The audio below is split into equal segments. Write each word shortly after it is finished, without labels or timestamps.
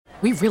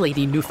we really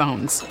need new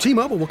phones.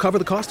 T-Mobile will cover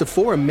the cost of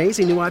 4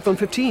 amazing new iPhone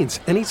 15s,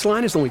 and each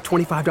line is only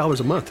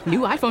 $25 a month. New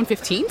iPhone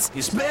 15s?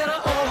 It's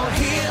better over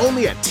here.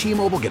 Only at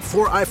T-Mobile, get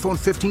 4 iPhone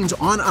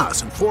 15s on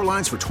us and 4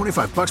 lines for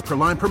 $25 per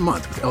line per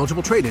month with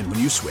eligible trade-in when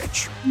you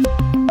switch.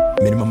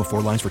 Minimum of 4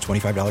 lines for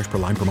 $25 per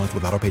line per month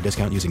with autopay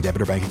discount using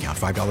debit or bank account.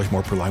 $5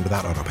 more per line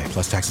without autopay,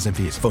 plus taxes and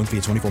fees. Phone fee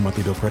at 24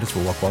 monthly bill credits for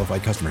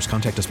well-qualified customers.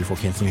 Contact us before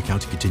canceling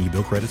account to continue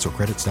bill credits or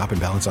credit stop and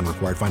balance on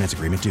required finance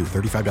agreement due.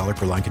 $35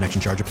 per line connection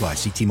charge applies.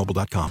 See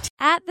T-Mobile.com.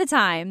 At the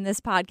time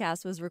this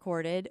podcast was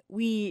recorded,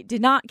 we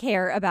did not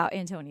care about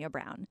Antonio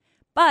Brown.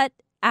 But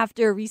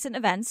after recent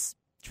events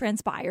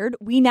transpired,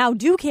 we now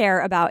do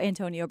care about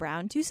Antonio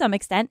Brown to some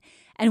extent,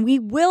 and we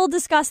will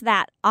discuss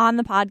that on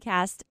the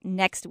podcast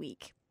next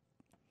week.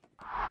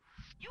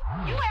 You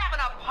having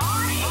a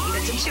party? You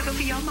got some sugar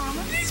for your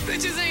mama? These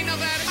bitches ain't no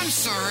bad. I'm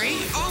sorry.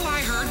 All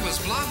I heard was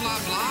blah, blah,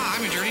 blah.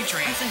 I'm a dirty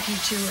tramp. I think you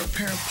two are a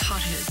pair of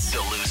potheads.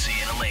 The Lucy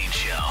and Elaine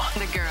Show.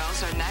 The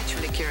girls are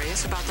naturally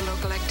curious about the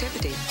local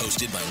activity.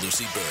 Hosted by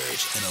Lucy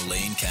Burge and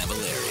Elaine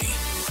Cavallari.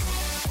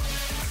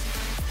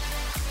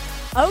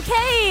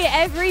 Okay,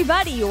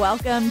 everybody,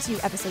 welcome to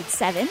episode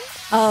 7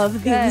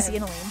 of the Lucy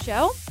and Elaine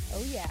Show.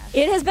 Oh, yeah.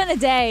 It has been a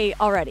day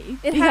already.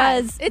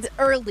 Because it's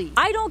early.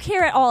 I don't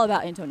care at all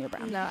about Antonio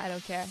Brown. No, I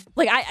don't care.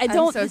 Like, I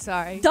don't. I'm so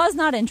sorry. Does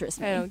not interest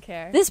me. I don't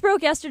care. This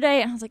broke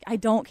yesterday, and I was like, I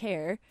don't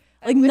care.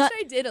 Like, I wish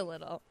I did a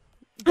little.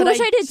 I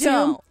wish I did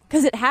don't. too.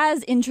 Because it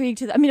has intrigue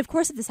to I mean, of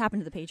course, if this happened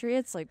to the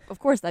Patriots, like, of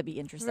course that'd be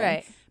interesting.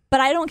 Right. But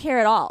I don't care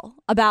at all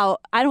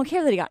about, I don't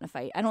care that he got in a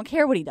fight. I don't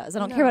care what he does. I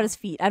don't care about his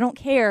feet. I don't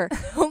care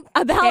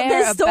about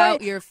this story.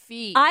 About your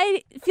feet.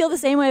 I feel the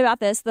same way about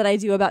this that I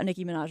do about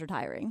Nicki Minaj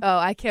retiring. Oh,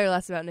 I care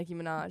less about Nicki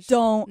Minaj.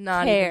 Don't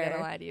Not care. even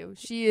gonna lie to you.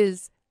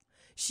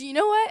 You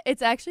know what?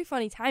 It's actually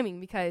funny timing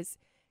because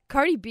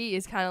Cardi B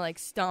is kind of like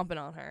stomping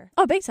on her.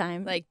 Oh, big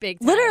time. Like,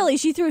 big time. Literally,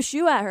 she threw a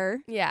shoe at her.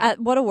 Yeah. At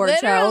what award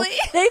Literally.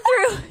 show. They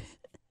threw.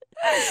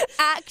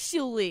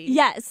 Actually.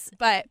 Yes.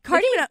 But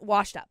Cardi Nicki Minaj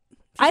washed up.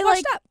 I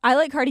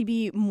like Cardi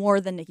B more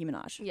than Nicki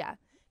Minaj. Yeah.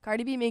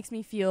 Cardi B makes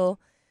me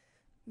feel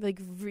like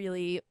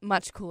really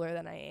much cooler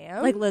than I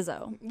am. Like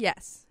Lizzo.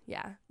 Yes.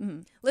 Yeah.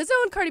 Mm-hmm. Lizzo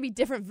and Cardi B,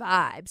 different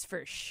vibes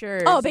for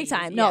sure. Oh, big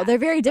time. No, they're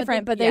very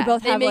different, but they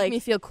both have they make like me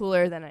feel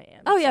cooler than I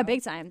am. Oh yeah,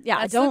 big time.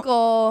 Yeah, that's don't the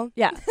goal.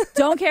 Yeah,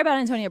 don't care about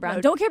Antonio Brown.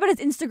 No. Don't care about his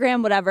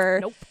Instagram, whatever.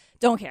 Nope.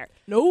 Don't care.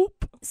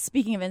 Nope.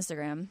 Speaking of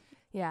Instagram,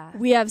 yeah,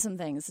 we have some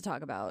things to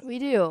talk about. We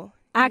do.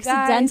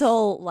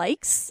 Accidental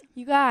likes.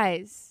 You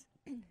guys,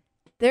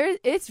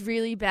 it's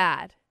really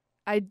bad.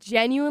 I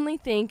genuinely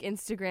think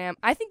Instagram,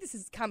 I think this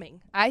is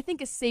coming. I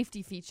think a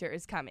safety feature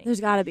is coming. There's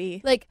got to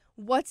be. Like,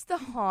 what's the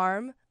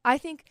harm? I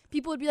think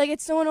people would be like,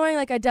 it's so annoying.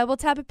 Like, I double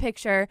tap a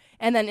picture,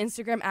 and then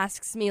Instagram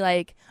asks me,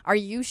 like, are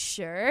you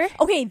sure?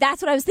 Okay,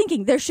 that's what I was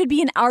thinking. There should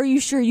be an are you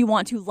sure you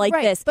want to like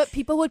this? But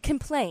people would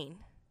complain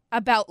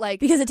about, like,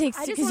 because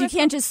you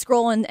can't just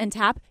scroll and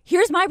tap.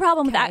 Here's my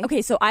problem with that.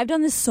 Okay, so I've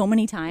done this so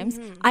many times.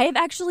 I have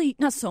actually,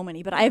 not so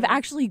many, but I have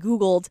actually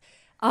Googled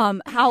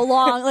how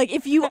long, like,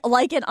 if you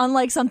like and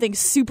unlike something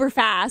super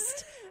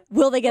fast,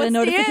 will they get a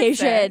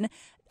notification?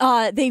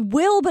 They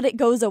will, but it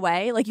goes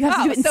away. Like, you have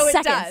to do it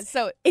in seconds.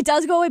 It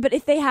does go away, but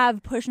if they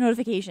have push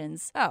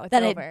notifications,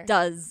 then over. It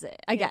does,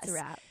 I guess. It's a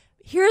wrap.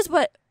 Here's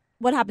what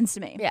happens to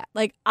me. Yeah.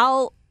 Like,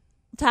 I'll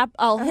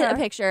hit a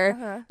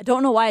picture. I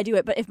don't know why I do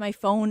it, but if my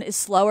phone is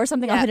slow or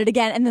something, I'll hit it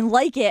again and then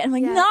like it. And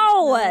I'm like,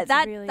 no,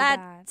 that really that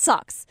bad.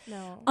 sucks.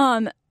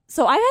 No.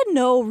 So I've had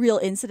no real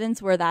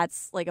incidents where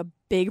that's like a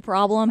big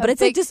problem, but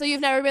it's like just so you've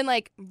never been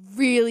like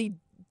really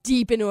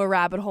deep into a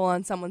rabbit hole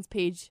on someone's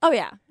page. Oh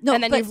yeah, no,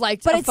 and then you've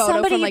liked a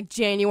photo from like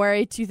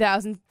January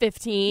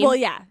 2015. Well,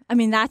 yeah, I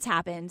mean that's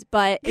happened,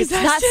 but it's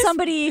not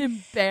somebody.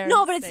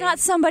 No, but it's not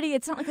somebody.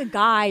 It's not like a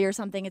guy or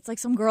something. It's like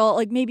some girl,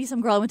 like maybe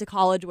some girl I went to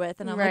college with,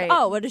 and I'm like,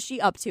 oh, what is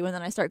she up to? And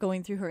then I start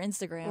going through her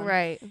Instagram,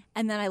 right?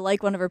 And then I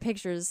like one of her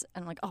pictures,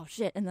 and I'm like, oh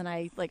shit, and then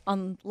I like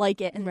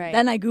unlike it, and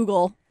then I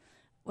Google.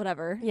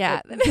 Whatever.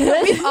 Yeah.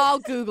 We've all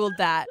Googled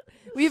that.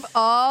 We've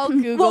all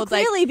Googled, well,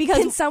 clearly, like, because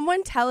can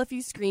someone tell if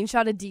you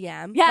screenshot a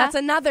DM? Yeah. That's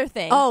another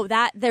thing. Oh,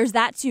 there's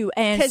that too.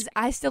 And because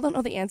I still don't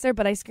know the answer,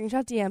 but I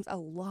screenshot DMs a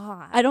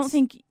lot. I don't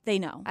think they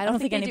know. I don't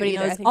think anybody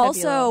knows.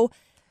 Also,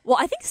 well,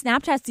 I think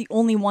Snapchat's the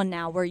only one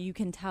now where you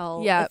can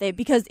tell. Yeah.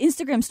 Because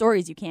Instagram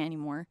stories you can't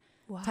anymore.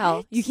 What?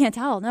 Tell. You can't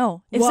tell,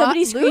 no. If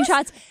somebody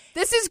screenshots.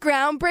 This is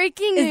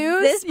groundbreaking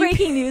news. Is this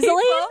breaking news,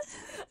 Elaine?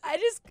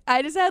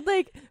 I just had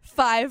like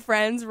 5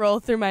 friends roll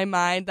through my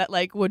mind that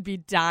like would be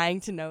dying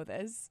to know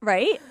this.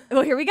 Right?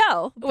 Well, here we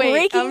go. Wait,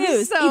 breaking I'm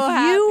news. So if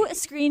happy. you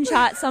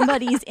screenshot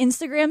somebody's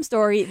Instagram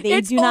story,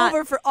 it's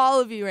over for all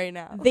of you right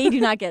now. They do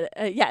not get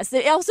it. Yes.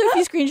 Also, if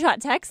you screenshot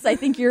texts, I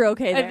think you're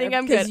okay there. I think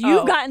I'm good. Because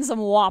you've gotten some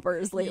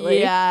whoppers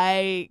lately.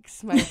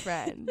 Yikes, my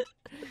friend.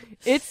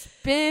 It's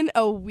been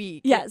a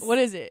week. Yes. What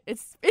is it?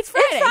 It's Friday.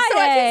 So I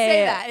can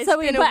say that. It's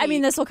been a but I week.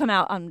 mean, this will come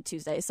out on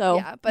Tuesday. So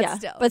Yeah,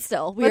 but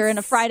still. we are in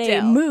a Friday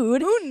still.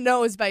 mood. Who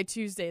knows by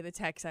Tuesday the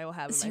text I will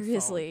have in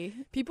Seriously. my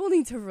phone. People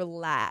need to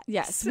relax.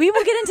 Yes, we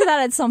will get into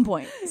that at some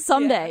point.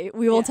 Someday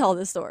we will tell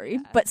this story.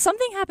 But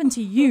something happened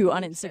to you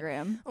on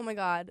Instagram. Oh my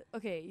God.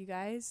 Okay, you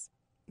guys,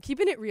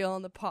 keeping it real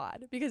on the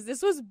pod because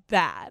this was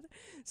bad.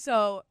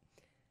 So,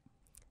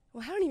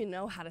 well, I don't even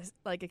know how to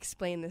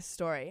explain this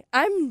story.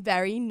 I'm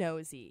very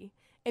nosy.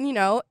 And,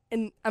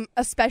 and I'm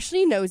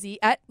especially nosy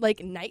at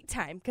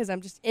nighttime because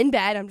I'm just in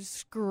bed. I'm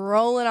just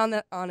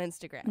scrolling on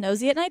Instagram.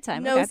 Nosy at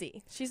nighttime. Nosy.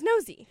 Okay. She's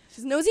nosy.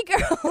 She's a nosy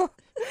girl.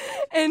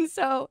 And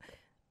so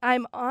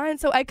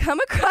so I come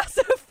across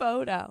a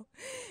photo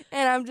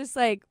and I'm just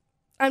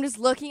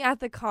looking at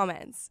the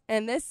comments.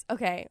 And this,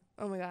 okay.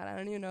 Oh my God. I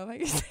don't even know if I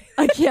can say it.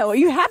 I can't. Well,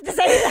 you have to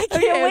say it. I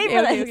can't wait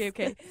for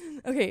this.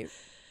 Okay.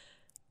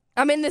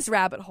 I'm in this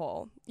rabbit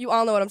hole. You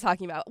all know what I'm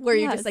talking about. Where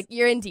you're just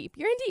you're in deep.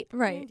 You're in deep.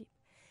 Right. You're in deep.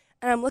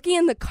 And I'm looking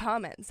in the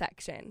comment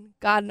section.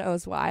 God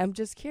knows why. I'm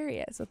just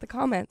curious what the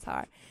comments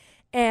are.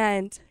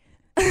 And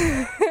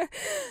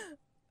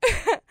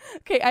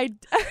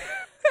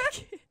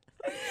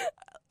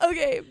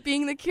okay,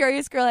 being the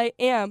curious girl I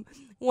am,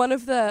 one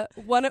of the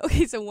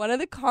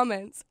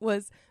comments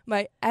was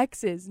my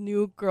ex's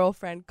new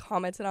girlfriend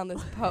commented on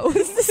this post.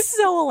 This is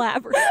so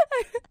elaborate.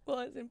 Well,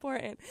 it's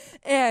important.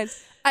 And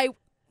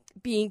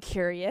being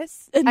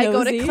curious, And I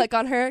go to nosy. click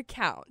on her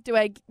account. Do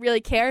I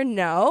really care?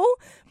 No.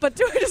 But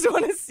do I just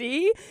want to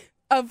see?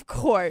 Of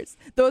course.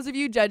 Those of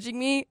you judging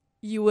me,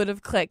 you would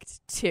have clicked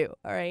too.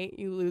 All right,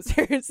 you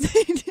losers.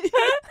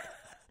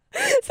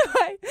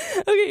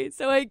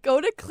 So I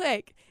go to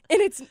click,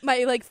 and it's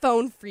my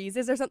phone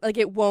freezes or something.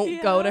 It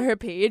won't go to her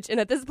page. And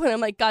at this point,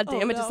 I'm like, God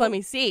damn it, just let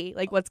me see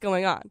what's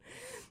going on.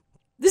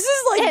 This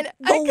is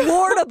the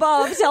Lord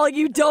above telling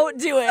you don't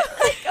do it.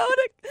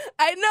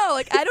 I know,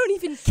 I don't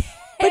even care.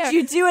 But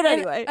you do it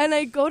anyway. And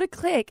I go to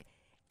click,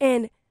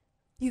 and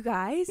you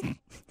guys,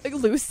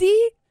 Lucy,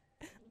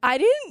 I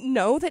didn't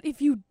know that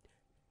if you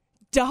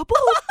double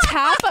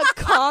tap a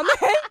comment,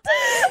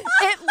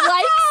 it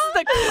likes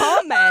the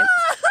comment.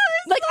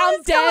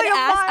 I'm dead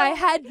ass. I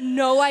had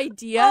no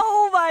idea.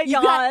 Oh my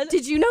God.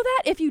 Did you know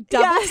that? If you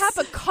double tap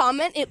a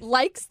comment, it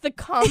likes the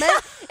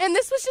comment? And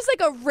this was just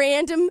a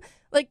random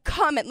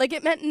comment,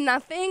 it meant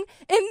nothing,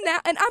 and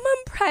I'm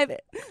on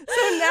private.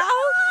 So now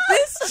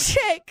this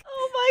chick,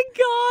 oh my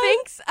God,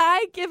 thinks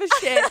I give a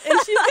shit, and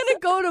she's gonna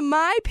go to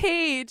my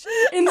page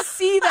and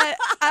see that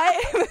I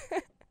am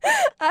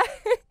a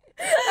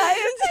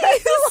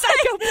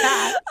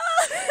psychopath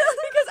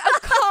because a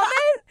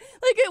comment,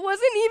 it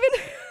wasn't even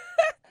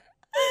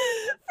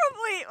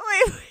wait.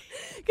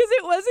 Because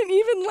it wasn't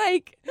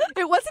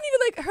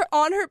even her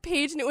on her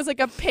page, and it was a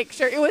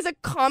picture. It was a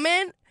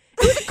comment.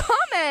 It was a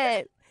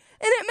comment.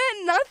 And it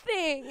meant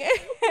nothing.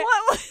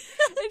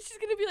 And she's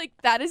going to be like,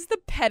 that is the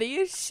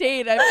pettiest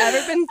shade I've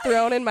ever been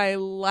thrown in my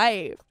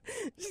life.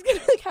 She's going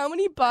to be like, how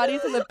many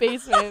bodies in the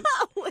basement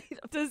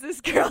does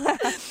this girl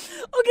have?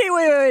 Okay,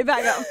 wait,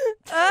 back up.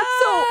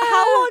 So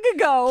how long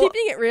ago?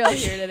 Keeping it real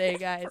here today,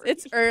 guys.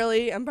 It's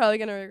early. I'm probably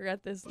going to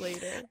regret this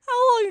later.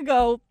 How long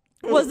ago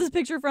was this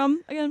picture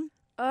from again?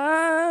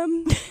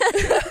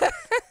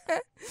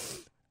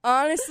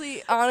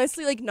 Honestly,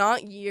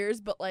 not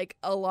years, but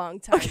a long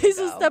time ago. Okay,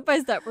 so step by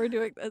step, we're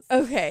doing this.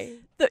 Okay.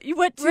 You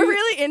went to we're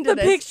really into the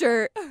this.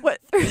 picture, went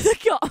through the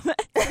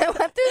comments.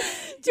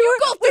 You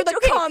go through the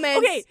comments.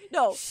 Okay,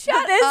 no.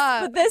 Shut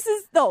up. But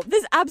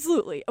this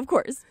absolutely, of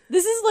course.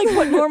 This is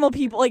what normal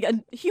people,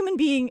 a human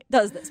being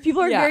does this.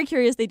 People are very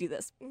curious, they do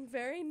this. I'm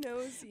very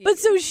nosy. But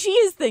so she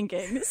is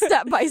thinking,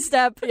 step by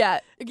step. Yeah,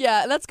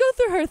 let's go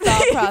through her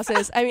thought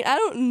process. I mean, I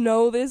don't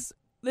know this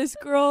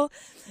girl,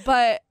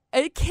 but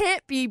it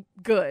can't be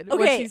good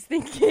what she's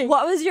thinking.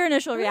 What was your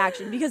initial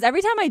reaction? Because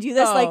every time I do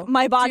this,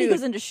 my body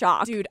goes into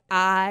shock. Dude,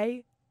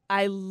 I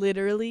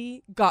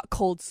literally got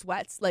cold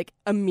sweats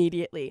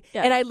immediately.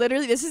 Yeah. And I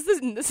literally this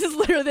is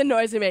literally the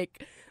noise I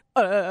make.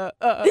 Out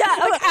loud.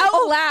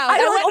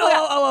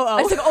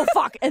 I was oh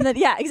fuck. And then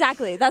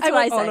exactly. That's what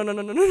I said. Oh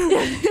no.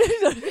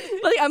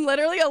 I'm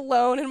literally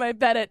alone in my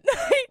bed at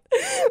night.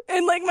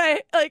 And my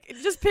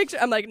just picture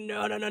I'm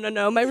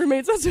no. My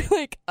roommate's supposed to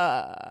be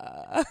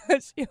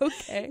is she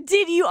okay?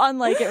 Did you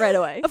unlike it right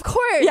away? Of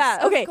course.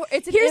 Yeah, okay.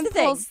 It's an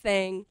impulse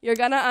thing. You're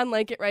gonna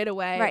unlike it right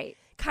away. Right.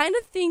 Kind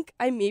of think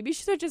I maybe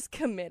should have just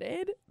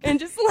committed and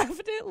just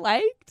left it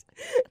liked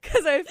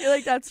because I feel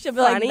that's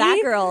funny.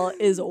 That girl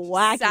is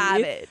wacky.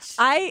 Savage.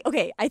 I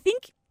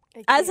think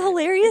as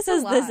hilarious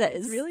as this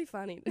is, it's really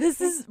funny.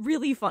 This is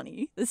really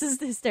funny. This is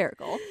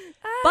hysterical.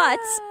 But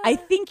I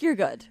think you're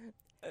good.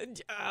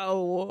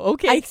 Oh,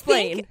 okay.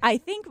 Explain. I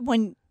think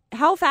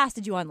how fast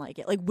did you unlike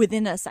it?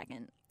 Within a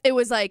second. It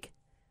was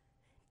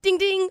ding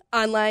ding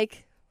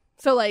unlike.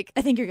 So I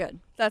think you're good.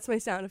 That's my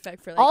sound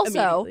effect for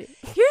also, immediately.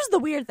 Here's the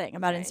weird thing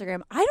about Instagram.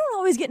 I don't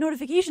always get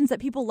notifications that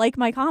people like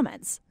my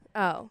comments.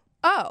 Oh.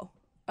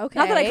 Okay.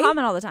 Not that I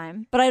comment all the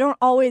time, but I don't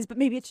always. But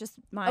maybe it's just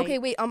my. Okay,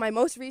 wait. On my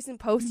most recent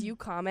post, you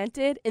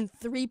commented, and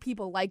 3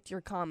 people liked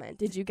your comment.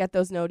 Did you get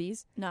those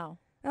noties? No.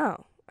 Oh,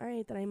 all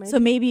right. Then I might. So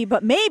maybe,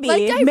 like,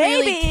 I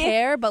really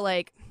care, but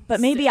like.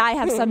 But maybe I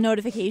have some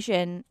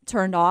notification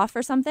turned off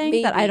or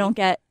something that I don't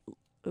get.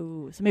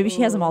 Ooh, so maybe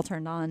she has them all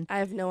turned on. I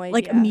have no idea.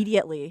 Like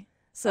immediately.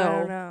 So I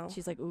don't know.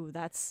 She's like, ooh,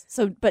 that's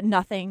so. But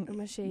nothing. I'm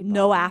a shade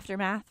No ball.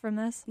 aftermath from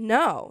this.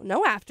 No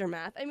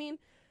aftermath. I mean.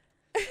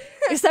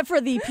 Except for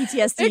the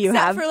PTSD you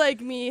have. Except for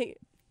like me.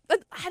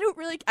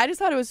 I just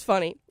thought it was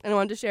funny and I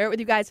wanted to share it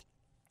with you guys.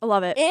 I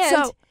love it. And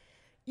so,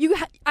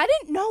 I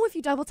didn't know if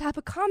you double tap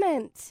a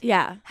comment.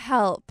 Yeah.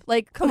 Help.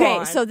 Like, come okay,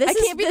 on. so this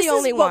can't be the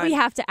only is what one. we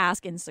have to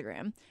ask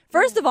Instagram.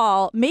 First of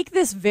all, make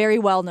this very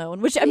well known,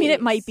 which I mean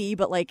it might be,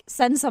 but like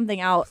send something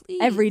out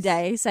every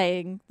day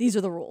saying these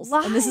are the rules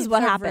and this is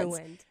what happens.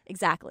 Ruined.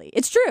 Exactly.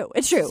 It's true.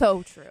 It's true.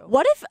 So true.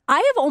 What if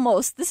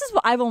this is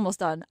what I've almost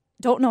done.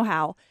 Don't know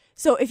how.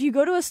 So if you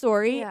go to a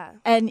story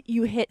and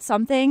you hit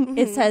something,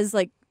 it says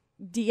like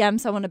DM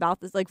someone about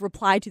this, like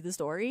reply to the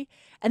story,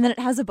 and then it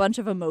has a bunch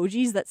of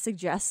emojis that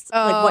suggest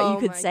like what you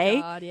could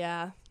say. God,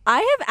 yeah.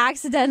 I have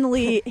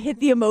accidentally hit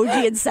the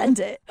emoji and sent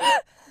it. How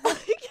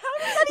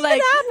does that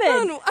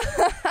even happen?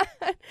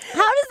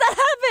 How does that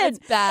happen?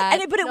 It's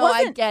bad. But it no,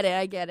 wasn't.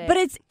 I get it. But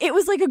it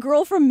was like a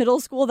girl from middle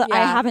school that I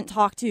haven't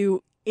talked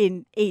to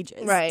in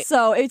ages. Right.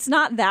 So it's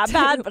not that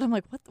bad. But I'm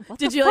like, what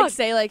Did the you fuck? like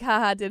say like,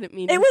 haha, didn't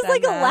mean? It to was send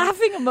like that. a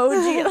laughing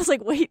emoji, and I was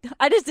like, wait.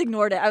 I just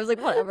ignored it. I was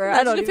like, whatever.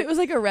 I Imagine don't. if it was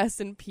like a rest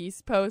in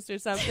peace post or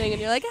something, and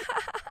you're like.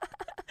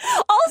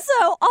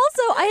 Also,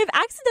 I have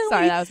accidentally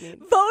Sorry, that was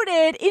mean.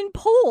 voted in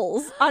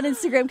polls on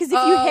Instagram because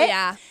if you hit,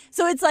 yeah.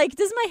 So it's like,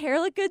 does my hair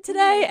look good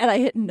today? And I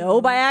hit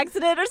no by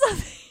accident or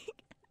something.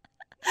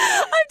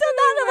 I've done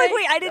that. And I'm like,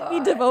 wait, I didn't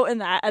mean to vote in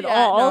that at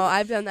all. No,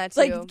 I've done that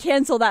too. Like,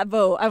 cancel that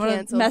vote. I want to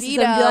Cancel. message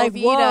them and be like,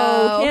 Veto.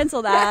 whoa,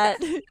 cancel that.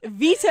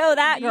 Veto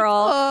that,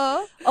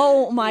 girl.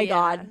 Oh my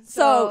God.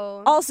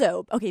 So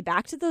also, okay,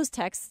 back to those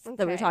texts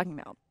that we were talking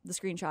about, the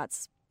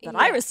screenshots that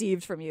I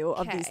received from you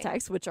of these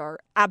texts, which are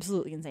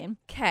absolutely insane.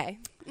 Okay.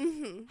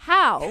 Mm-hmm.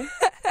 How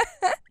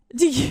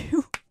do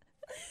you...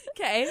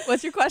 Okay,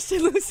 what's your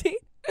question, Lucy?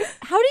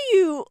 How do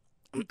you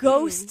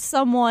ghost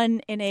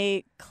someone in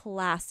a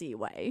classy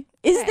way?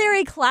 Is there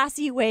a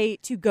classy way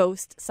to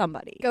ghost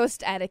somebody?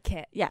 Ghost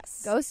etiquette.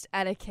 Yes. Ghost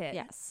etiquette.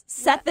 Yes.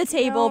 Set the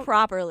table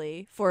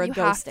properly for a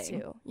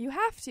ghosting. You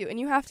have to. And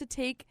you have to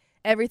take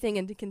everything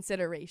into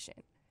consideration.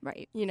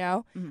 Right. You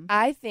know? Mm-hmm.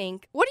 I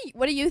think what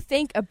do you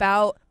think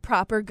about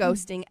proper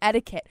ghosting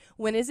etiquette?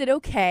 When is it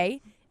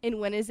okay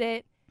and when is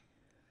it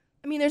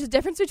I mean, there's a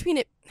difference between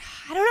it.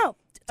 I don't know.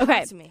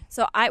 Talk to me.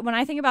 So when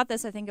I think about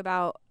this, I think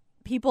about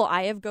people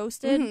I have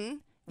ghosted,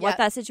 what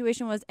that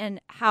situation was, and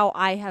how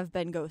I have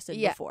been ghosted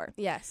before.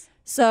 Yes.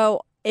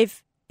 So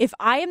if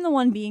I am the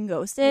one being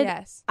ghosted,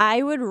 yes.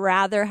 I would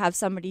rather have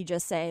somebody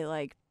just say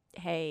like,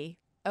 "Hey."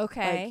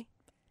 Okay. Like,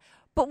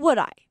 but would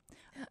I?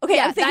 Okay,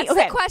 yeah, I'm thinking,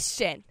 that's the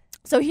question.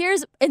 So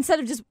here's instead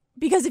of just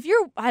because if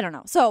you're I don't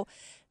know. So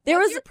there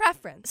What's was your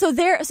preference.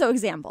 So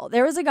example,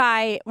 there was a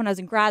guy when I was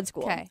in grad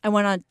school. Okay. I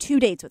went on 2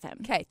 dates with him.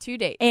 Okay, 2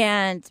 dates.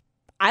 And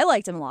I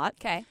liked him a lot.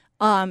 Okay.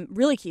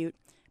 Really cute.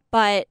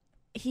 But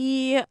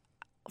he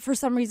for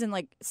some reason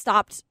like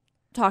stopped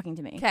talking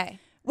to me. Okay.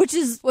 Which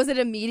is was it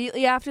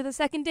immediately after the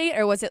second date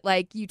or was it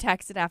like you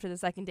texted after the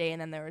second date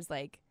and then there was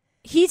like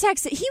he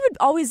would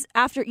always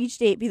after each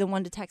date be the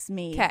one to text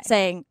me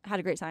saying had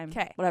a great time,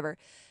 whatever.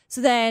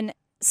 So then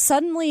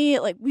suddenly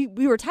like we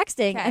were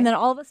texting and then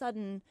all of a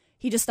sudden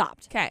he just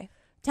stopped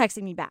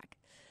texting me back.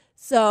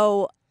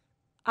 So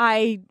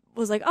I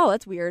was like, oh,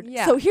 that's weird.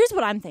 Yeah. So here's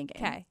what I'm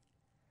thinking. Okay.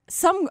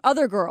 Some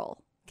other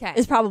girl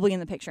is probably in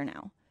the picture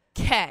now.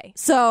 Okay.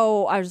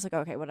 So I was just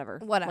like, okay, whatever.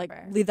 Whatever.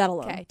 Like, leave that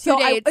alone. Okay. So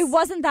 2 dates. it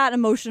wasn't that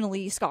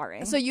emotionally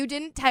scarring. So you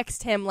didn't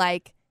text him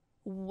like,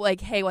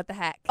 hey, what the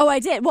heck? Oh, I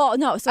did. Well,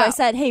 no. So I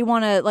said, hey,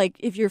 wanna like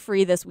if you're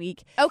free this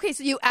week. Okay,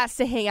 so you asked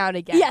to hang out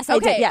again. Yes, I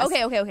did. Yes.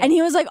 Okay. And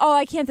he was like, oh,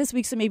 I can't this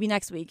week, so maybe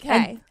next week. Okay.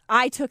 And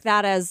I took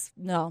that as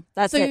no.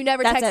 That's so it. you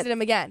never That's texted it.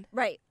 him again.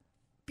 Right.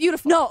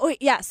 Beautiful. No, wait,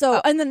 yeah.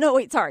 So and then no,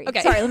 wait, sorry.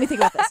 Okay. Sorry, let me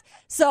think about this.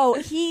 So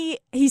he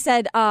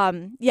said,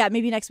 yeah,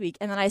 maybe next week,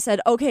 and then I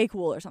said, okay,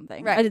 cool, or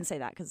something. Right. I didn't say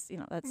that because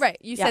that's right.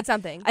 You said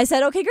something. I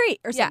said, okay,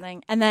 great, or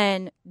something, and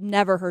then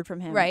never heard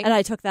from him. Right. And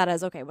I took that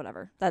as okay,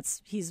 whatever.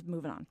 He's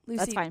moving on. Lucy,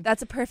 that's fine.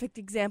 That's a perfect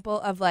example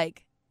of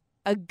like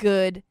a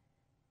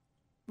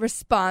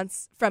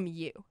response from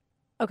you.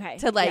 Okay.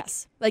 To like,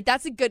 yes. like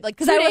that's a good like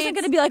because I wasn't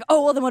going to be like,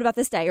 oh well, then what about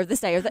this day or this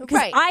day or that?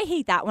 Because I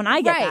hate that when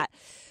I get that.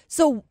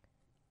 So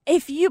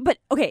but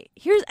okay,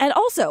 and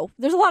also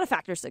there's a lot of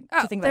factors to think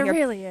about there here.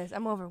 really is.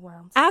 I'm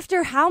overwhelmed.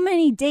 After how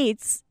many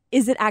dates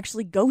is it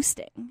actually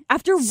ghosting?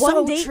 After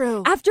one date,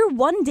 after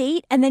one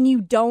date, and then you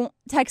don't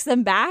text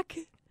them back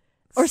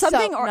or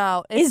something, or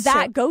no, is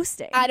that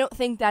ghosting? I don't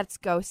think that's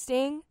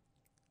ghosting.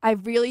 I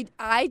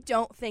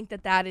don't think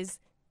that is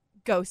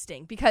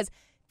ghosting because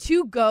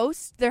to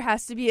ghost there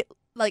has to be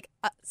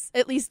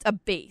at least a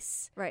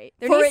base. Right.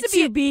 There for needs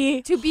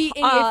it to be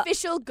an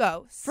official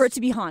ghost. For it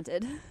to be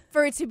haunted.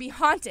 For it to be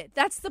haunted.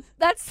 That's the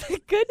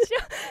good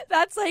job.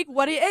 That's like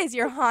what it is.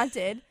 You're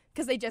haunted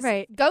because they just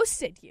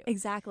ghosted you.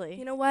 Exactly.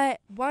 You know what?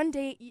 One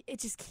day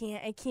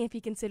it can't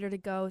be considered a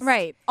ghost.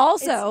 Right.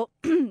 Also,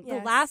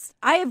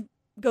 I have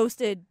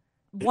ghosted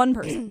one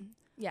person.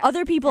 Yes.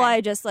 Other people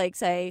I just like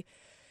say,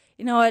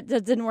 you know what,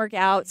 that didn't work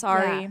out,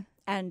 sorry,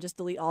 and just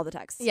delete all the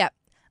texts. Yeah.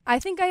 I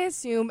think I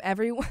assume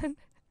everyone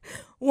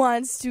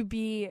wants to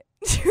be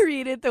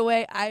treated the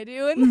way I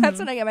do, and that's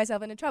when I get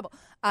myself into trouble.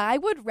 I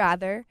would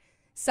rather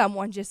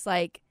someone just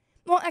like,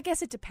 well, I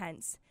guess it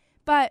depends,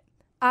 but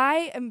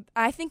I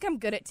think I'm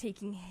good at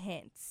taking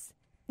hints.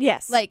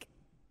 Yes. Like,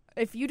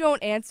 if you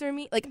don't answer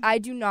me, like, I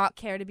do not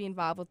care to be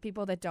involved with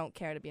people that don't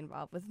care to be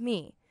involved with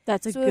me.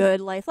 That's a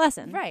good life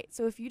lesson. Right.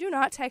 So if you do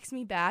not text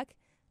me back,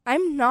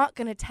 I'm not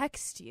going to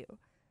text you.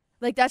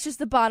 Like, that's just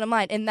the bottom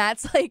line. And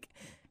that's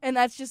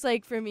just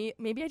like, for me,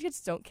 maybe I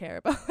just don't care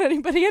about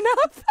anybody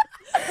enough.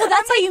 Well,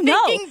 that's how you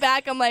know. Thinking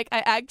back, I'm like, I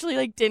actually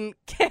like didn't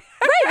care.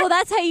 Right. Well,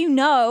 that's how you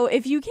know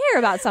if you care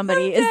about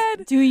somebody.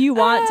 Do you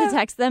want to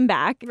text them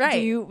back? Right.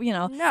 Do you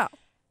know? No.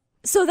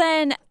 So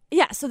then,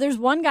 so there's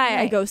one guy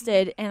I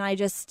ghosted, and I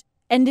just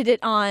ended it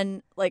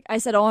on, like, I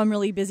said, oh, I'm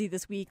really busy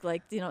this week,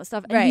 like,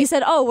 stuff. And he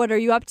said, oh, what are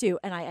you up to?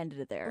 And I ended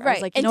it there. Right. I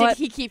was like, and did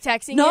he keep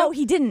texting you? No,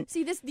 he didn't.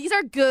 See, these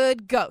are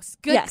good ghosts.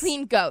 Good,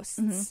 clean ghosts.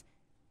 Mm-hmm.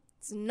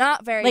 It's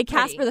not very like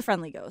pretty. Casper the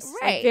Friendly Ghost.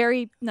 Right. Like,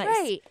 very nice.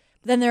 Right.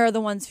 But then there are the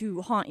ones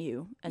who haunt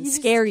you and You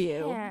scare just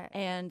you can't.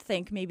 and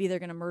think maybe they're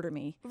going to murder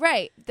me.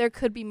 Right. There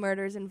could be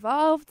murders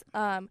involved.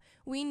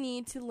 We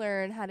need to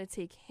learn how to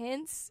take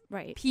hints.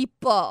 Right.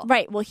 People.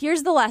 Right. Well,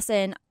 here's the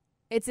lesson.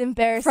 It's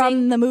embarrassing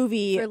from the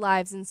movie. For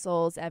lives and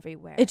souls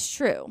everywhere. It's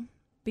true.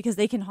 Because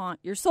they can haunt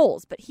your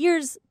souls. But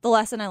here's the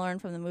lesson I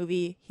learned from the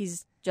movie.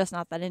 He's just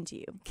not that into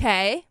you.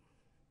 Okay.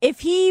 If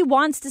he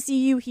wants to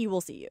see you, he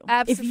will see you.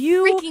 Absolutely. If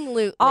you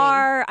freaking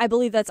are, I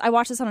believe I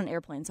watched this on an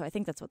airplane, so I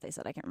think that's what they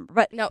said. I can't remember.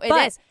 But no, it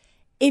is.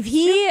 If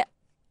he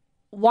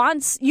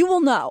wants, you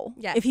will know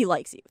if he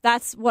likes you.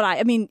 That's what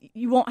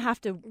you won't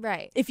have to.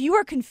 Right. If you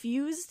are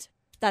confused,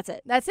 that's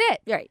it. That's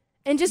it. Right.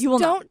 And just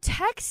don't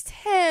text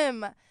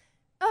him.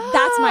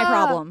 That's my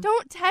problem.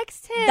 Don't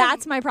text him.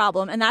 That's my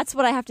problem. And that's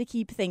what I have to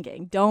keep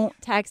thinking. Don't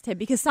text him.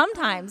 Because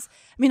sometimes,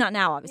 not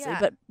now, obviously,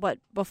 but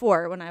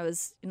before when I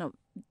was,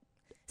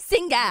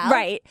 single.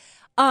 Right.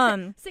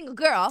 Single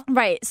girl.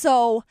 Right.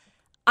 So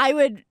I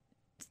would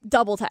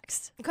double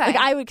text. Okay. Like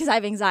I would, because I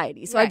have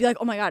anxiety. So I'd be like,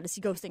 oh my God, is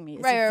he ghosting me?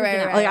 Is he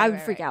freaking out? Like I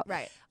would freak out.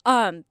 Right.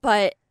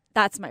 But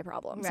that's my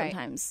problem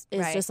sometimes.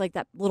 It's just like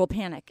that little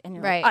panic. And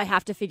you're like, I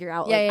have to figure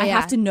out. I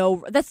have to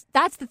know.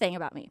 That's the thing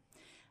about me.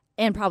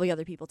 And probably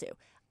other people too.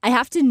 I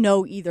have to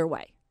know either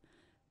way.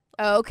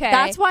 Okay.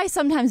 That's why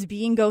sometimes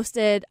being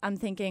ghosted, I'm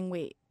thinking,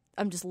 wait,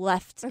 I'm just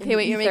left. Okay,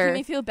 wait, you're making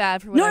me feel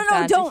bad for what I've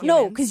done don't.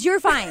 No, because you're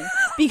fine.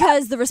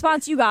 Because the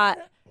response you got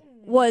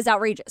was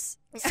outrageous.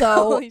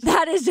 So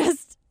that is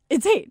just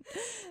insane.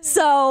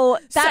 So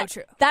so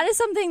true. That is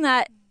something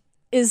that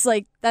is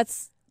like,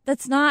 that's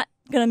not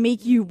going to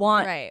make you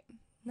want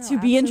to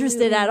be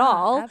interested at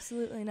all.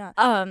 Absolutely not.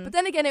 But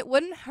then again, it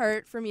wouldn't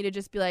hurt for me to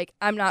just be like,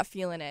 I'm not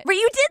feeling it. But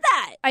you did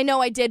that. I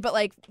know I did, but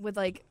like with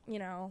like,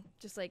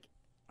 just like,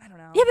 I don't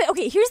know. Yeah, but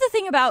okay, here's the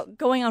thing about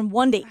going on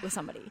one date with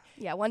somebody.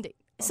 Yeah, one date.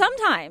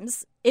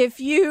 Sometimes if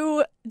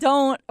you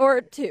don't,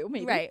 or two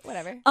maybe. Right,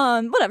 whatever.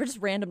 Whatever, just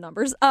random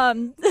numbers.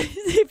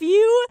 If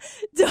you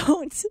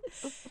don't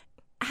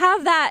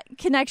have that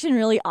connection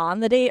really on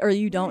the date, or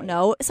you don't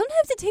know,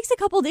 sometimes it takes a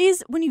couple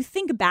days when you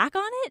think back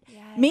on it.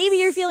 Yes. Maybe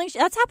you're feeling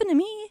that's happened to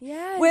me.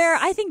 Yes. Where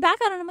I think back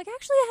on it, I'm like,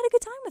 actually I had a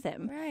good time with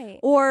him. Right.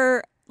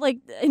 Or like,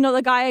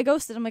 the guy I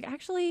ghosted, I'm like,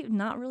 actually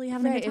not really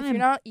having a good time. If you're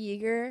not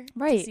eager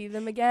to see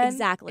them again,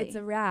 exactly, it's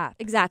a wrap.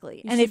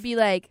 Exactly. And it'd be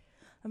like,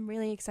 I'm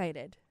really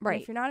excited. Right.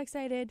 And if you're not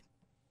excited,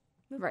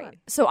 move on.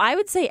 So I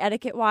would say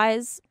etiquette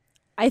wise,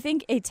 I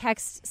think a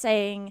text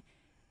saying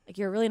like,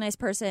 you're a really nice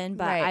person,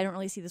 but I don't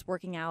really see this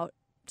working out.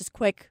 Just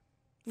quick,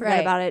 forget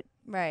about it.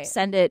 Right.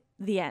 Send it,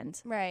 the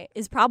end. Right.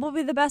 Is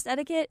probably the best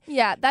etiquette.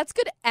 Yeah, that's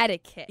good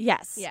etiquette.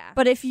 Yes. Yeah.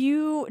 But if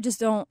you just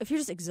don't, if you're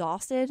just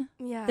exhausted,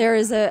 there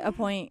is a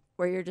point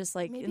where you're just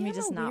like, maybe let me I'm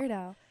just a not.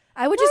 Weirdo.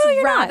 I would just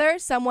rather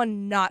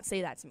someone not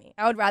say that to me.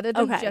 I would rather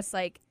them just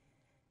like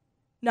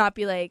not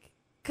be like,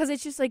 because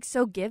it's just like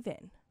so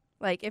given.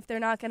 Like if they're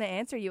not going to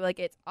answer you, like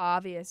it's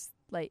obvious,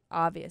 like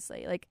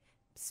obviously, like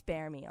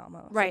spare me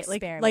almost. Right.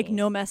 Like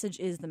no message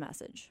is the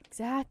message.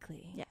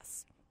 Exactly.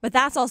 Yes. But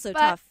that's also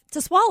tough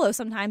to swallow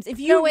sometimes. If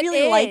you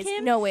really like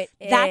him,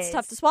 that's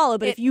tough to swallow.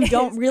 But if you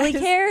don't really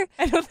care,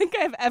 I don't think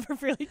I've ever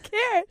really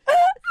cared.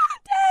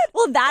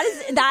 Well, that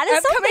is I'm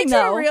something coming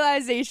though. to a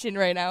realization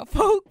right now,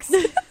 folks.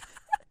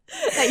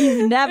 That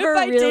you've never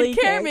if really I did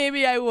care, cared.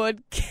 maybe I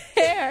would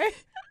care.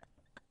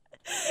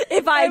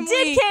 If I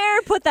did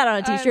care, put that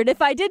on a t-shirt.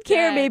 If I did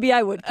care, maybe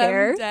I would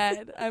care. I'm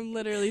dead. I'm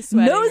literally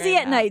sweating. Nosy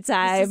right at now.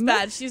 nighttime. This is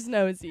bad. She's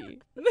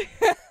nosy.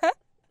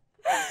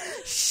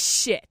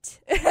 Shit.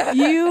 That's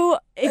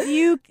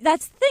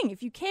the thing.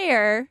 If you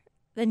care,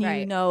 then you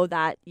Right. know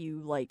that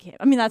you like him.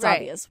 I mean, that's Right.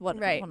 obvious. What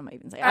Right. am I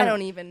even saying? I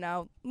don't even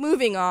know.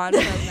 Moving on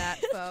from that,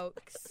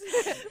 folks.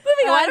 Moving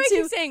Why on do I to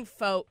keep saying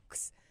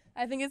folks?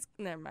 I think it's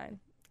never mind.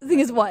 the thing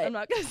is what? I'm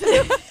not gonna say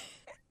it.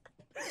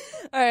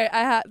 All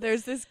right,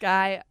 there's this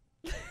guy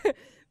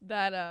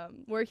that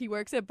he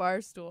works at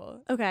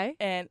Barstool, Okay.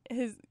 and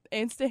his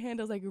Insta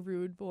handle's like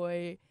rude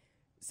boy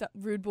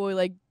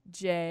like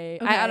Jay.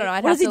 Okay. I don't know.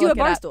 I'd What have does he to do at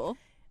look it up. Barstool?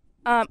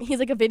 He's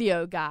like a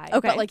video guy.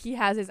 Okay. But like he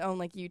has his own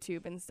like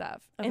YouTube and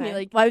stuff. Okay. And he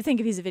like well, I would think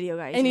if he's a video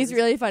guy. and he's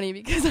really funny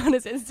because on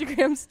his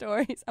Instagram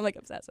stories, I'm like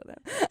obsessed with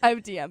him. I've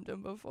DM'd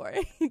him before.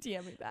 He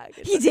DM'd me back.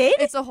 He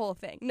did? It's a whole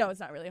thing. No, it's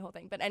not really a whole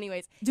thing. But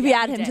anyways. Do we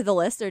add he him to did. the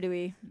list or do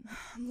we?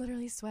 I'm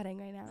literally sweating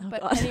right now. Oh,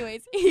 but God.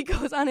 anyways, he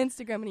goes on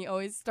Instagram and he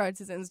always starts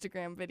his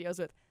Instagram videos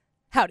with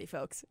 "Howdy,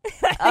 folks." I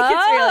think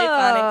it's really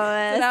funny.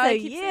 So now I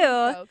so keep you.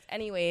 saying folks.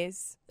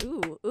 Anyways,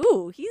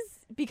 Ooh, he's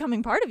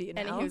becoming part of you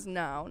now. and he was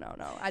no.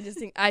 I just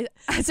think I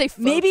say folks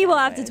Maybe we'll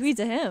have to anyways. tweet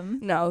to him.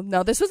 No,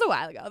 this was a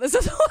while ago.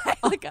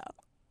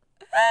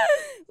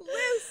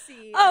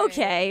 Lucy.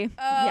 Okay.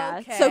 Yeah.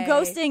 So Okay.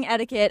 ghosting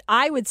etiquette,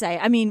 I would say.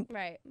 I mean,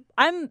 Right.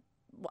 I'm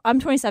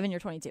 27. You're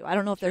 22. I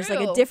don't know if there's like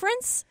a True.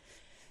 difference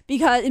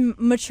because in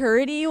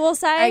maturity, we'll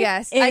say. I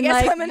guess. In,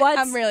 like,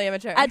 I'm really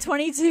immature. At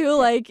 22,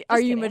 like, are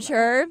you kidding, I'm not.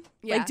 mature?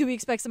 Yeah. Like, do we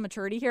expect some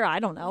maturity here? I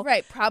don't know.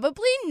 Right.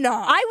 Probably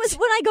not.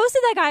 When I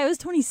ghosted that guy, I was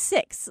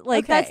 26.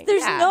 Like, Okay,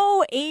 there's yeah.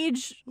 no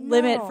age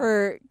limit No.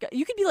 for,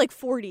 you could be like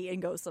 40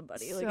 and ghost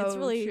somebody. Like, it's So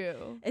really,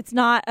 true. it's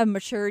not a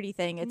maturity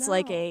thing. It's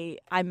like No.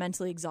 I'm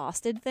mentally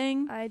exhausted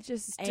thing. I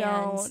just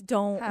and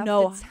don't have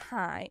know. the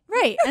time.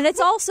 Right. And it's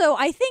also,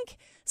 I think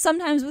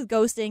sometimes with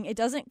ghosting, it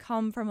doesn't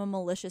come from a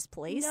malicious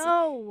place.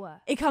 No.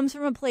 It comes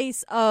from a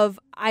place of,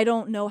 I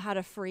don't know how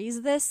to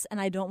phrase this and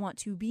I don't want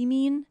to be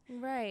mean.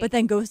 Right. But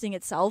then ghosting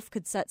itself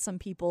could set some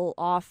people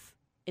off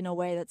in a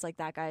way that's like,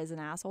 that guy is an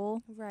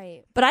asshole.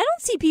 Right. But I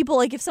don't see people,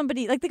 like if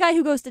somebody, like the guy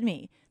who ghosted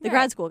me, the Right.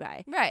 grad school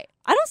guy, Right.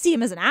 I don't see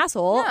him as an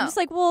asshole. No. I'm just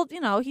like, well,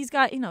 he's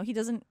got, he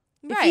doesn't,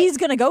 if Right. he's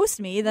going to ghost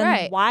me, then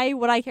Right. why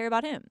would I care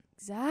about him?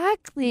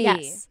 Exactly.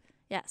 Yes.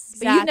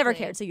 But you've never Exactly.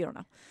 cared, so you don't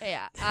know.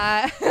 Yeah.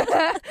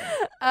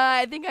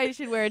 I think I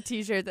should wear a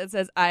T-shirt that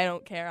says "I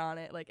don't care" on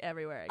it, like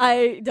everywhere.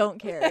 I don't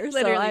care. So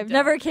Literally I've don't.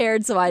 never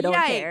cared, so I don't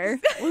Yikes. care.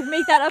 We'll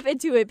make that up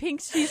into a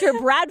pink T-shirt.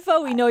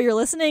 Bradfo, we know you're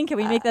listening. Can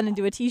we make that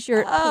into a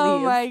T-shirt, please? Oh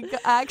my god!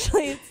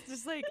 Actually, it's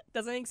just like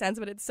doesn't make sense,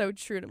 but it's so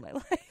true to my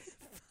life.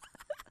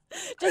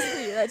 Just for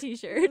you, that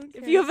T-shirt. don't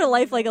If care you have a if I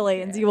life like don't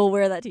Elaine's, care. you will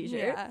wear that T-shirt.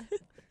 Yeah.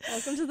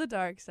 Welcome to the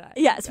dark side.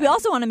 Yes, we guys.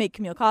 also want to make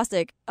Camille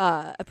Caustic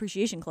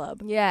Appreciation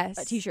Club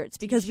Yes. T-shirts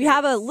because we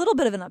have a little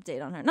bit of an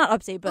update on her. Not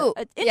update, but Ooh,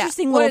 an yeah.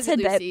 interesting What little is it,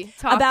 tidbit Lucy?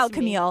 Talk about to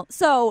me. Camille.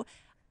 So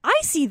I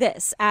see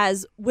this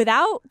as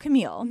without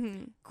Camille,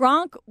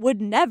 Gronk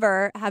would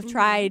never have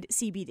tried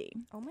CBD.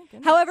 Oh my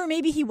goodness. However,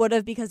 maybe he would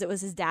have because it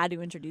was his dad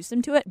who introduced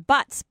him to it.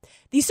 But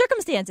the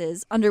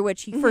circumstances under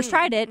which he first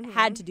tried it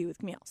had to do with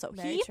Camille. So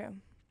Very he true.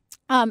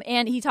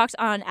 and he talked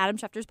on Adam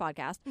Schefter's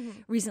podcast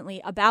recently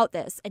about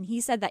this, and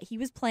he said that he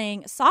was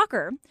playing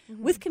soccer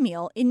with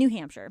Camille in New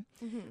Hampshire.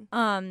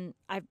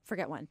 I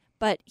forget when,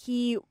 but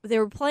they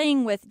were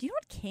playing with. Do you know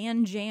what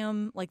Can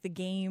Jam like the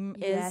game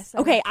is? Yes, I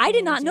Okay, know I did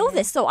Can not know Jam.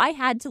 this, so I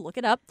had to look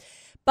it up.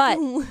 But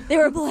they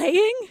were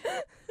playing.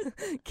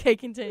 Okay,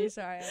 continue.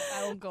 Sorry,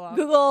 I won't go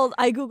off.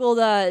 I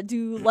googled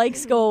do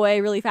likes go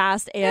away really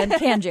fast and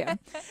Can Jam.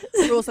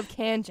 The rules of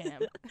Can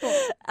Jam.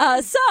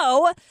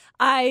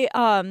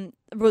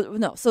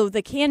 So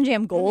the Can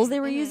Jam goals they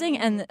were using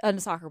and a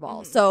soccer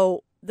ball.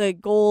 So the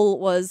goal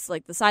was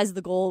like the size of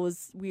the goal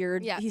was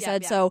weird. Yeah, he yeah,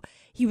 said yeah. so.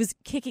 He was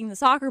kicking the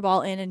soccer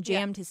ball in and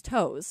jammed his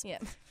toes. Yeah.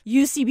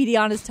 Used CBD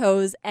on his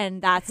toes,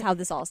 and that's how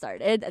this all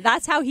started.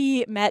 That's how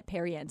he met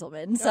Perry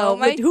Entelman. So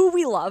who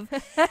we love.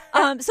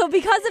 So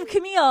because of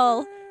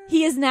Camille,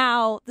 he is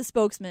now the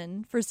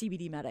spokesman for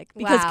CBD Medic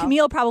because Wow.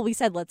 Camille probably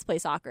said, "Let's play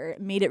soccer."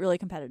 Made it really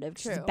competitive.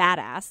 She's True.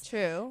 badass.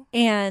 True.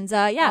 And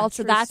All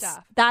so true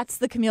stuff. that's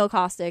the Camille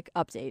Caustic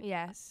update,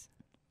 Yes.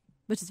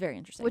 which is very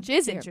interesting. Which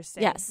is to hear.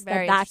 interesting. Yes,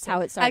 Very that's interesting. how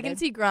it started. I can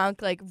see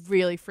Gronk like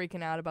really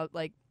freaking out about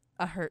like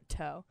a hurt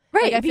toe.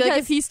 Right, Like, I feel like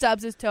because- if he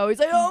stubs his toe, he's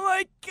like, "Oh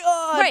my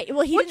god!" Right,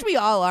 well, he which didn't- we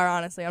all are,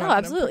 honestly. I'm No, not gonna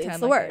absolutely, it's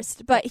pretend the like I worst.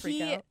 don't But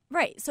freak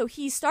out. so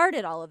he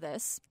started all of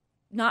this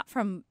not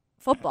from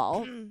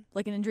football,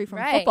 like an injury from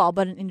Right. football,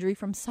 but an injury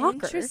from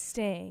soccer,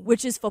 Interesting.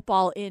 which is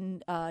football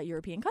in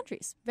European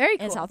countries, Very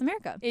cool. in South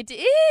America. It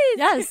is.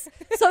 Yes,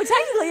 so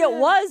technically it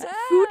was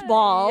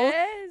football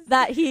Yes.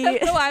 that he. I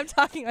don't know why I'm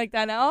talking like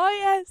that now. Oh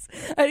yes,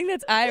 I think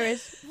that's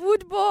Irish.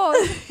 Football.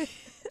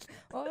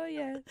 Oh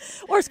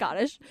yes. Or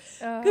Scottish,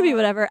 could be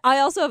whatever. I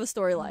also have a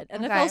storyline,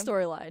 NFL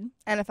storyline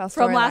NFL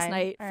from last storyline.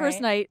 night, All first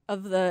right. night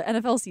of the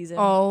NFL season.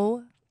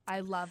 Oh, I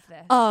love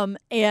this.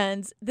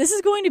 And this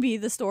is going to be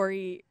the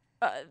story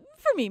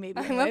for me, maybe.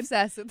 I'm anyway.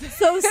 obsessed with this.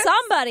 So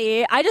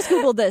somebody, I just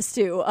Googled this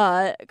too.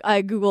 I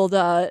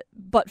Googled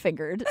butt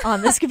fingered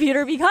on this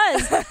computer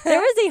because there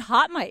was a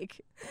hot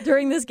mic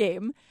during this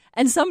game.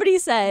 And somebody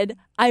said,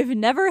 I've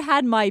never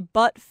had my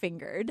butt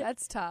fingered.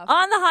 That's tough.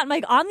 On the hot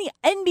mic, on the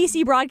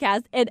NBC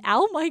broadcast, and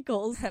Al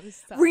Michaels That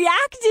is tough.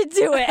 reacted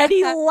to it, and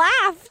he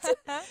laughed.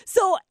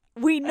 So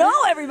we know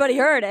everybody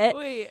heard it.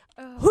 Wait.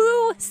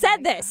 Who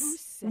said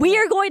this? We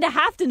are going to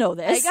have to know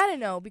this. I gotta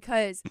know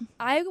because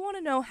I want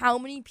to know how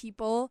many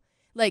people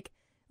like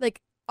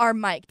are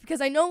mic'd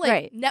because I know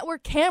like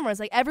network cameras,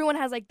 like everyone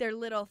has like their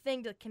little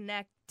thing to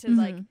connect to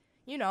like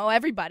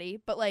everybody,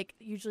 but like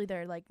usually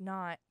they're like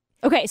not.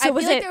 Okay, so I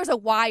was feel like it? there was a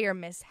wire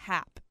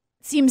mishap.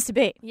 Seems to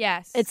be.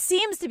 Yes, It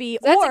seems to be.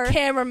 that's or a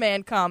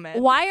cameraman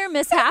comment. wire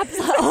mishaps.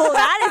 Oh,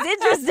 that is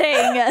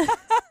interesting.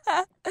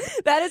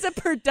 That is a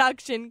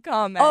production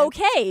comment.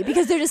 Okay,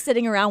 because they're just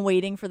sitting around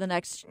waiting for the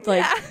next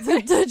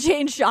to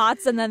change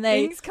shots, and then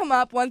they Things come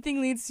up. One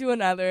thing leads to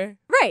another.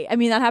 right. I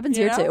mean that happens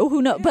You here know? too.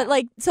 Who knows? But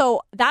like,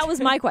 so that was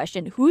my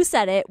question. Who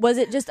said it? Was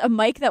it just a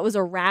mic that was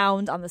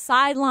around on the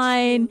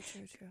sideline?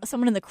 True.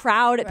 Someone in the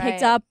crowd it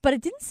picked Right. up, but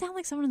it didn't sound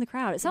like someone in the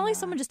crowd. It sounded like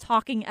someone just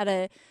talking at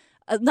a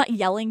not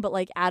yelling, but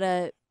like at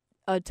a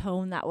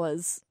tone that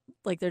was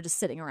like they're just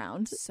sitting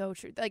around. So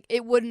true. Like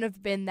it wouldn't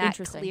have been that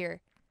Interesting.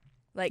 clear.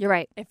 Like You're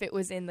right. if it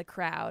was in the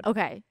crowd.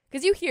 Okay.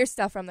 Because you hear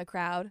stuff from the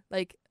crowd,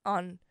 like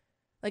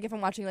if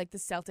I'm watching like the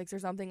Celtics or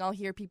something, I'll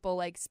hear people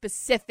like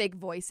specific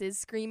voices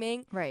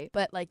screaming. Right.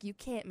 But like you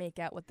can't make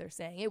out what they're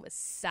saying. It was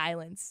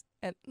silence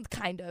and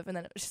kind of, and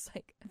then it was just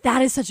like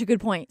That is such a good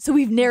point. So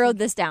we've narrowed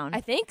this down. I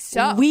think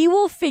so. We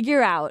will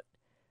figure out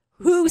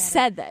who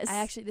said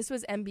this. This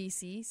was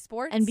NBC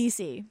Sports.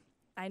 NBC.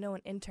 I know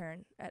an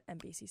intern at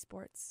NBC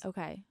Sports.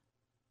 Okay.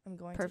 I'm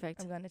going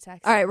Perfect. I'm going to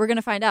text. All right, him. we're going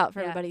to find out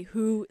for Yeah. everybody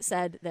who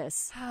said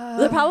this.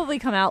 They'll probably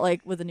come out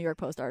like with a New York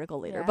Post article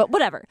later, Yeah. but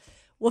whatever.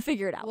 We'll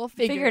figure it out. We'll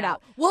figure it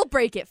out. We'll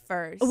break it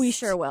first. We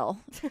sure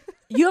will.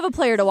 You have a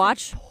player to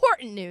watch?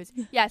 Important news.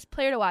 Yes,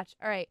 player to watch.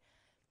 All right.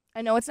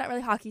 I know it's not really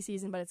hockey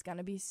season, but it's going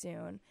to be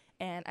soon.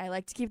 And I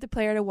like to keep the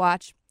player to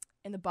watch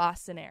in the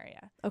Boston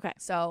area. Okay.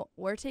 So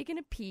we're taking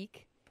a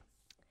peek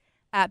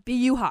at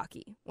BU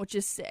hockey, which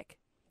is sick.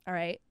 All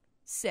right.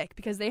 Sick.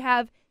 Because they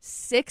have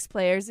 6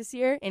 players this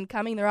year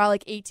incoming. They're all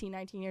like 18,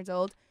 19 years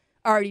old.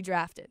 Already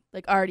drafted.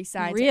 Like already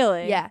signed.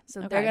 Really? Yeah. So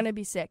they're Okay. going to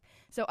be sick.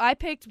 So I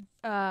picked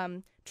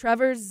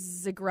Trevor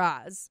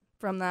Zegras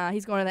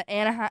he's going to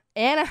the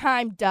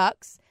Anaheim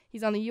Ducks.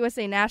 He's on the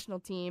USA national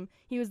team.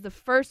 He was the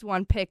first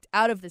one picked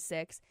out of the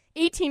 6.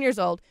 18 years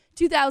old,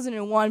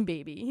 2001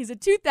 baby. He's a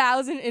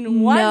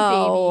 2001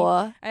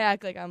 baby. I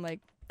act like I'm like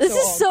This is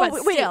old, so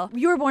but wait, still.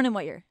 you were born in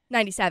what year?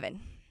 97.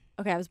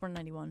 Okay, I was born in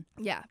 91.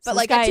 Yeah, So but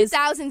like this a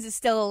guy is- 2000s is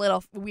still a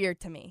little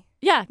weird to me.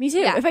 Yeah, me too.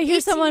 Yeah, If I hear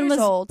 18 someone years was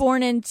old.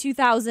 born in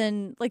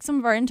 2000, like some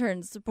of our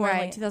interns were born in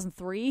like Right.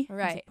 2003. I was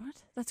Right. like, what?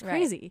 That's Right.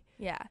 crazy.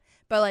 Yeah,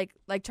 but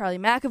like Charlie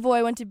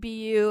McAvoy went to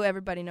BU.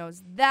 Everybody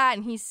knows that,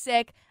 and he's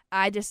sick.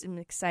 I just am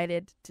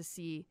excited to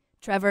see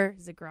Trevor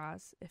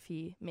Zegras if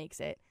he makes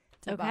it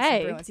to Boston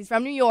Okay. Bruins. He's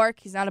from New York.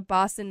 He's not a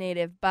Boston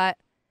native, but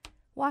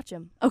watch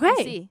him. Okay. We'll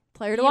see.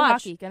 Player to BU watch.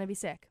 Hockey, gonna be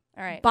sick.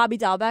 All right. Bobby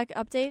Dahlbeck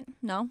update?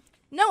 No.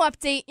 No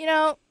update. You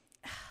know,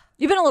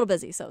 You've been a little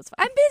busy, so it's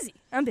fine.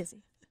 I'm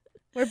busy.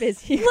 We're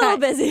busy. A little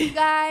guys. busy.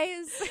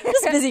 guys.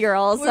 Just busy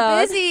girls. We're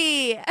so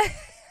busy.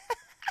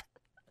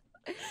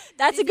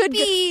 That's a good.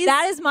 bees.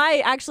 That is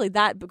my actually.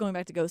 That going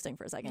back to ghosting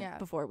for a second Yeah.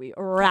 before we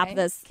wrap Okay.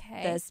 this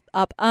Okay.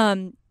 up.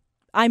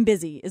 I'm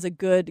busy is a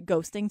good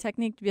ghosting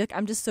technique to be like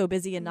I'm just so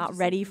busy and I'm not just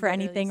ready for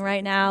literally anything so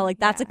right busy. now. Like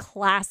that's a Yeah.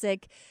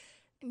 classic.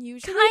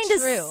 Usually Kind of.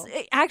 true.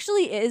 It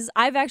actually is.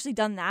 I've actually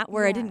done that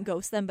where I Yeah. didn't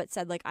ghost them, but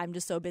said like I'm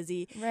just so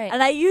busy. Right.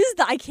 And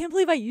I can't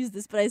believe I used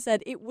this, but I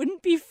said it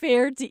wouldn't be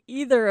fair to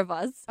either of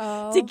us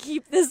Oh. to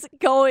keep this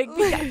going.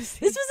 because Lucy.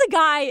 this was a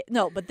guy.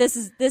 No, but this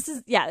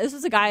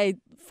was a guy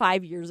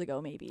 5 years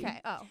ago maybe. Okay.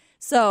 Oh.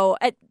 So,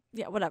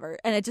 whatever.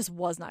 And it just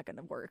was not going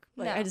to work.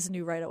 Like, No. I just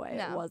knew right away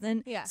it No.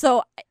 wasn't. Yeah.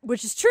 So,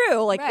 which is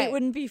true. Like, Right. it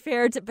wouldn't be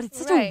fair to, but it's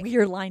such a Right.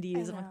 weird line to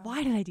use. I'm know. like,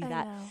 why did I do I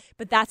that? know.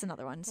 But that's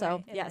another one. So,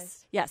 Right, it yes,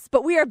 is. yes.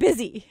 But we are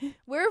busy.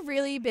 We're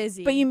really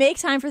busy. But you make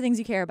time for things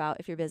you care about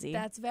if you're busy.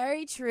 That's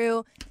very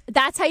true.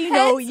 That's how you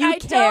know Hence, you I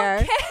care.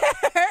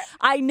 Don't care.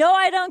 I know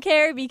I don't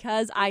care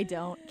because I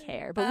don't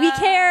care. But we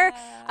care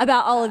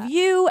about all of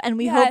you, and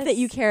we hope that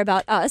you Yes. care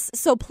about us.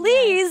 So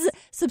please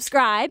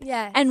subscribe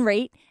Yes. and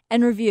rate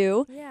and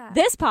review Yeah.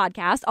 this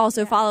podcast.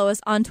 Also follow us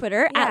on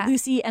Twitter at Yeah.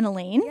 Lucy and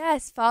Elaine.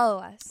 Yes, follow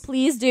us.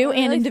 Please do. We're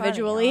And really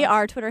individually, funny, y'all.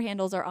 our Twitter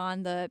handles are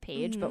on the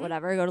page, but Mhm.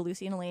 whatever. Go to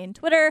Lucy and Elaine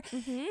Twitter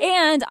Mhm.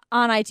 and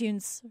on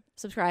iTunes.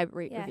 Subscribe,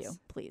 rate, Yes. review.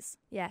 Please.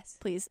 Yes.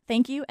 Please.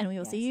 Thank you. And we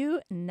will Yes. see you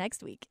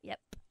next week. Yep.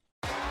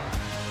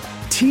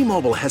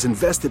 T-Mobile has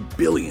invested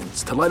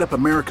billions to light up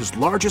America's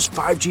largest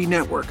 5G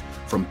network,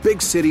 from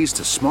big cities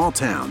to small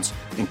towns,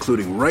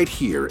 including right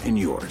here in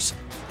yours.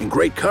 And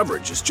great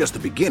coverage is just the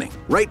beginning.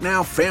 Right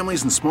now,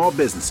 families and small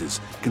businesses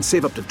can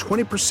save up to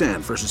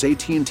 20% versus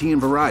AT&T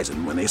and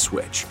Verizon when they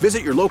switch.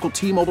 Visit your local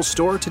T-Mobile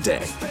store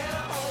today.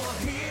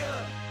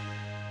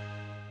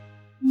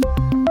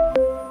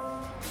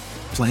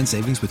 Plan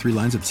savings with 3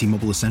 lines of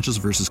T-Mobile Essentials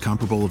versus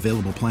comparable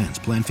available plans.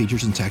 Plan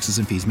features and taxes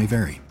and fees may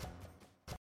vary.